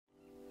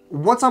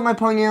What's up, my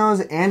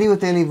ponios? Andy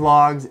with Andy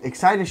Vlogs.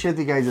 Excited to share with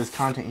you guys this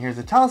content here.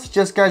 So tell us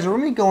just, guys, we're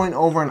going to be going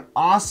over an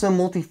awesome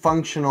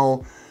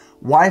multifunctional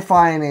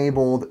Wi-Fi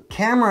enabled,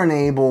 camera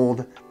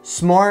enabled,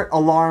 smart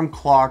alarm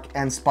clock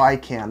and spy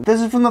cam.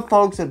 This is from the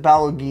folks at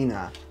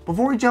BALUGINA.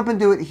 Before we jump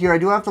into it here, I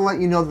do have to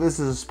let you know that this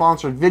is a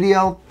sponsored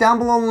video. Down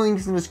below in the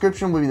links in the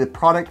description will be the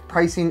product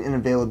pricing and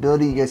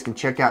availability you guys can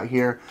check out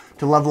here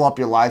to level up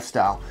your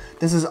lifestyle.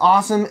 This is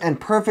awesome and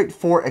perfect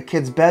for a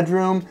kid's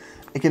bedroom.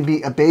 It can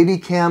be a baby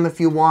cam if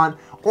you want,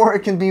 or it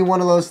can be one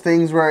of those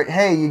things where,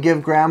 hey, you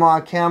give grandma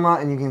a camera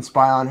and you can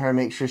spy on her and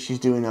make sure she's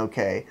doing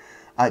okay.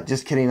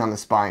 Just kidding on the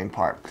spying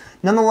part.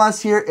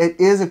 Nonetheless, here it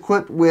is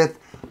equipped with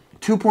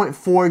 2.4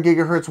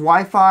 gigahertz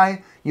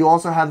Wi-Fi. You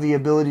also have the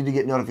ability to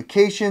get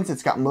notifications.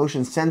 It's got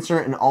motion sensor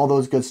and all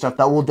those good stuff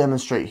that we'll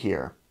demonstrate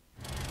here.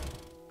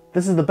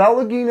 This is the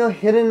BALUGINA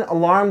hidden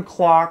alarm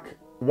clock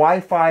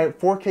Wi-Fi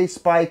 4K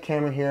spy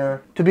camera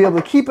here to be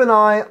able to keep an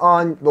eye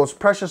on those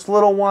precious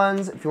little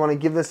ones if you want to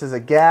give this as a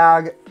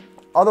gag.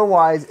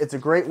 Otherwise, it's a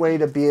great way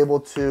to be able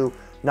to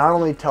not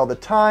only tell the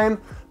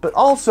time, but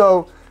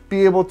also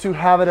be able to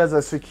have it as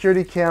a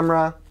security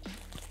camera.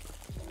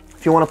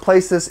 If you want to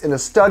place this in a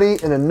study,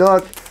 in a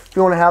nook, if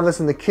you want to have this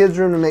in the kids'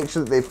 room to make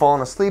sure that they've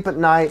fallen asleep at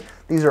night,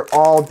 these are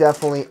all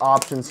definitely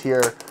options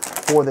here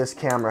for this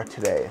camera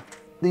today.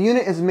 The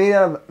unit is made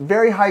out of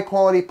very high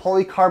quality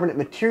polycarbonate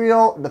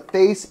material. The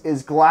face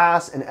is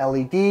glass and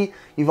LED.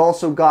 You've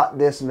also got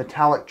this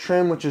metallic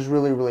trim, which is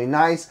really, really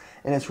nice.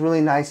 And it's really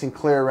nice and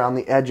clear around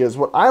the edges.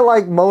 What I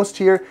like most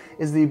here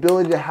is the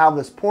ability to have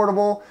this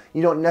portable.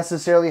 You don't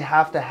necessarily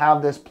have to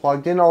have this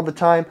plugged in all the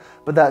time,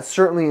 but that's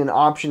certainly an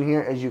option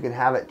here, as you can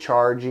have it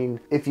charging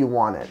if you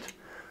want it.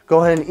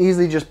 Go ahead and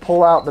easily just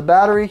pull out the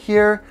battery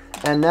here,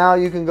 and now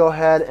you can go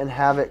ahead and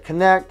have it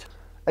connect.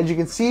 As you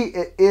can see,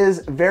 it is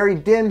very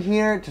dim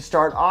here to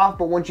start off,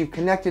 but once you've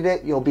connected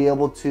it, you'll be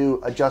able to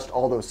adjust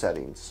all those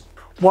settings.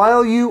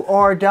 While you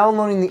are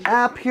downloading the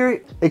app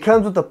here, it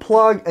comes with a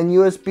plug and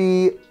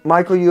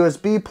micro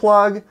USB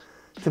plug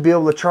to be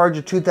able to charge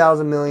a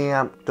 2000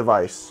 milliamp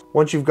device.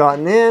 Once you've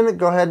gotten in,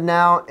 go ahead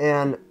now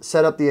and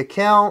set up the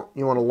account.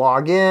 You want to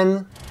log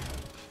in.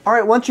 All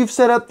right, once you've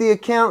set up the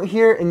account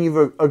here and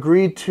you've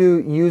agreed to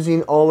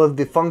using all of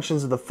the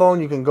functions of the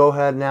phone, you can go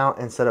ahead now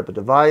and set up a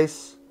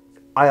device.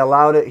 I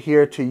allowed it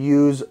here to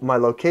use my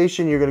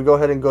location. You're going to go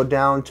ahead and go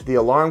down to the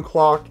alarm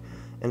clock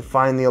and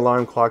find the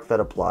alarm clock that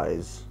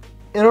applies.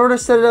 In order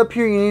to set it up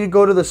here, you need to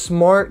go to the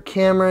smart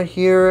camera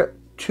here,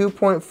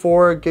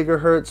 2.4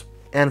 gigahertz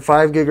and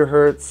 5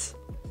 gigahertz.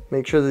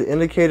 Make sure the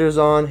indicator's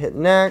on, hit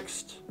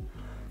next.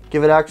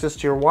 Give it access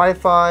to your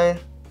Wi-Fi.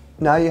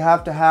 Now you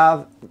have to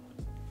have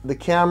the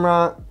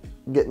camera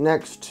get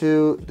next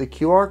to the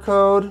QR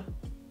code.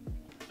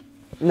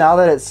 Now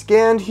that it's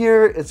scanned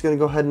here, it's going to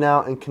go ahead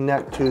now and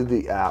connect to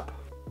the app.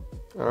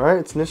 All right,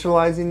 it's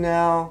initializing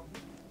now.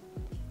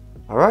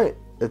 All right,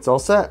 it's all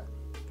set.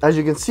 As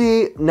you can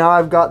see, now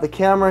I've got the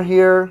camera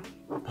here.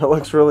 It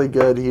looks really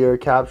good here,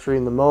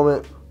 capturing the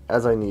moment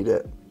as I need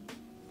it.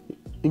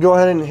 You go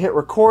ahead and hit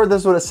record.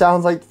 This is what it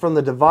sounds like from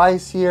the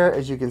device here.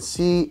 As you can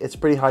see, it's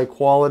pretty high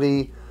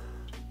quality.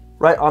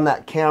 Right on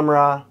that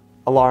camera,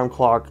 alarm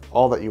clock,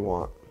 all that you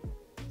want.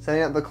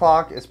 Setting up the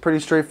clock is pretty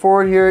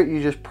straightforward here.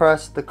 You just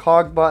press the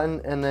cog button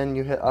and then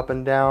you hit up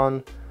and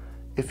down.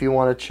 If you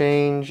want to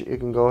change, you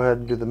can go ahead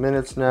and do the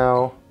minutes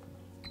now.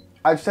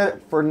 I've set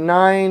it for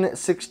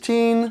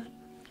 9:16.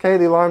 Okay,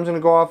 the alarm's gonna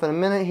go off in a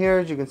minute here,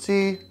 as you can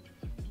see.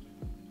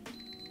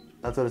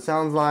 That's what it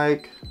sounds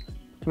like.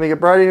 To make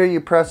it brighter here,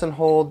 you press and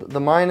hold the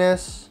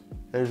minus.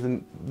 There's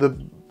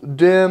the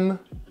dim,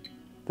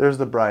 there's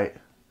the bright.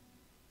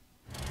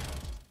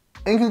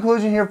 In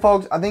conclusion here,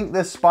 folks, I think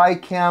this spy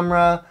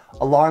camera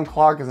alarm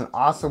clock is an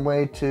awesome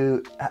way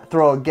to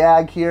throw a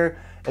gag here.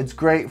 It's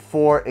great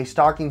for a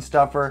stocking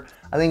stuffer.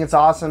 I think it's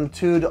awesome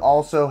too to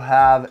also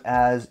have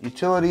as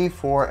utility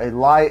for a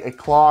light, a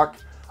clock,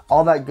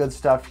 all that good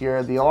stuff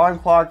here. The alarm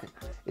clock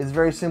is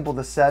very simple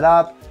to set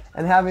up,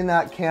 and having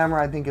that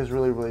camera I think is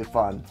really, really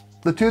fun.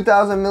 The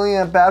 2000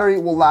 milliamp battery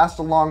will last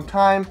a long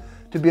time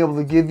to be able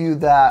to give you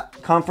that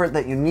comfort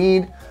that you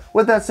need.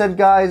 With that said,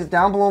 guys,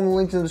 down below in the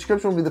links in the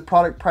description will be the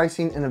product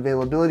pricing and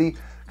availability.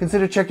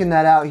 Consider checking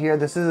that out here.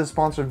 This is a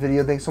sponsored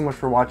video. Thanks so much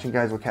for watching,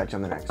 guys. We'll catch you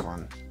on the next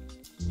one.